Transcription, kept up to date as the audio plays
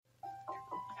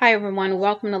Hi everyone,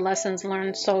 welcome to Lessons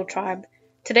Learned Soul Tribe.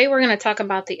 Today we're going to talk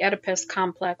about the Oedipus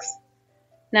complex.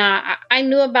 Now, I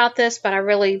knew about this, but I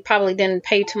really probably didn't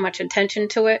pay too much attention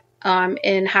to it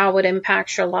and how it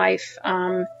impacts your life,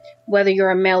 whether you're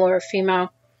a male or a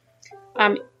female.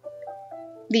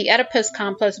 The Oedipus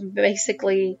complex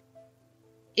basically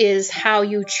is how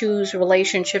you choose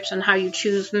relationships and how you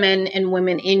choose men and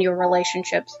women in your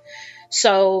relationships.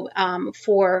 So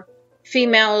for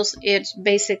females, it's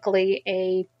basically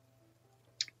a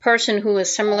person who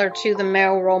is similar to the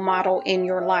male role model in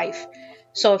your life.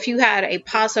 So if you had a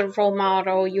positive role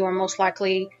model, you are most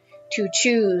likely to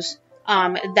choose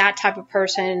that type of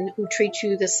person who treats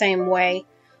you the same way.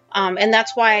 And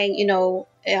that's why,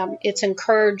 it's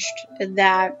encouraged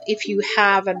that if you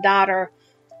have a daughter,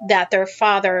 that their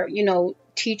father,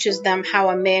 teaches them how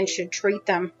a man should treat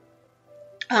them.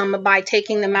 By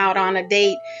taking them out on a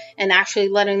date and actually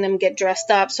letting them get dressed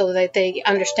up so that they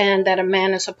understand that a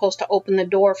man is supposed to open the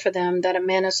door for them, that a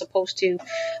man is supposed to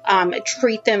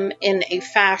treat them in a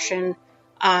fashion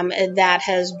that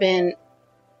has been,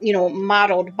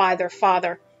 modeled by their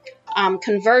father.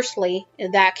 Conversely,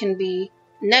 that can be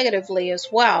negatively as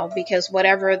well, because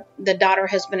whatever the daughter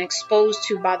has been exposed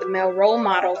to by the male role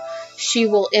model, she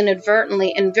will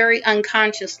inadvertently and very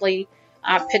unconsciously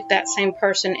pick that same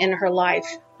person in her life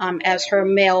as her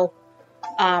male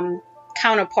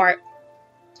counterpart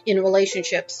in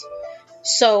relationships.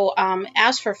 So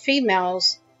as for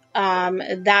females,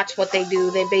 that's what they do.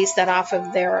 They base that off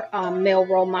of their male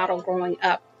role model growing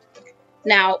up.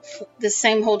 Now, the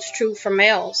same holds true for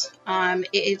males.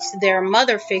 It's their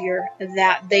mother figure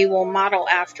that they will model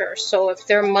after. So if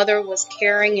their mother was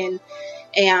caring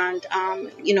and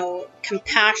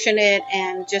compassionate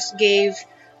and just gave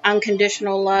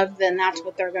unconditional love, then that's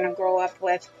what they're going to grow up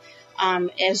with.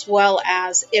 As well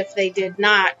as if they did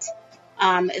not,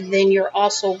 then you're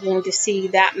also going to see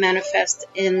that manifest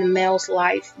in the male's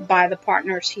life by the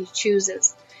partners he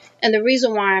chooses. And the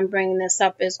reason why I'm bringing this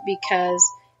up is because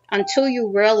until you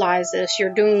realize this, you're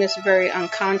doing this very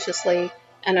unconsciously.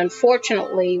 And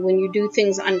unfortunately, when you do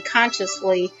things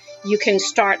unconsciously, you can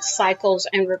start cycles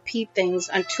and repeat things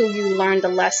until you learn the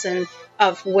lesson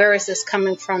of where is this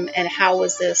coming from and how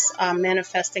is this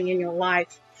manifesting in your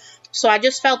life. So I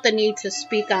just felt the need to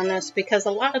speak on this because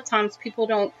a lot of times people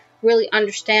don't really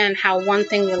understand how one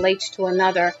thing relates to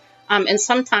another. And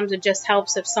sometimes it just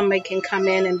helps if somebody can come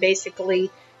in and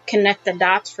basically connect the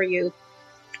dots for you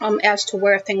as to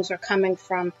where things are coming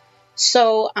from.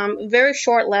 So very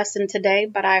short lesson today,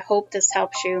 but I hope this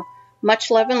helps you. Much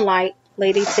love and light,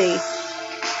 Lady T.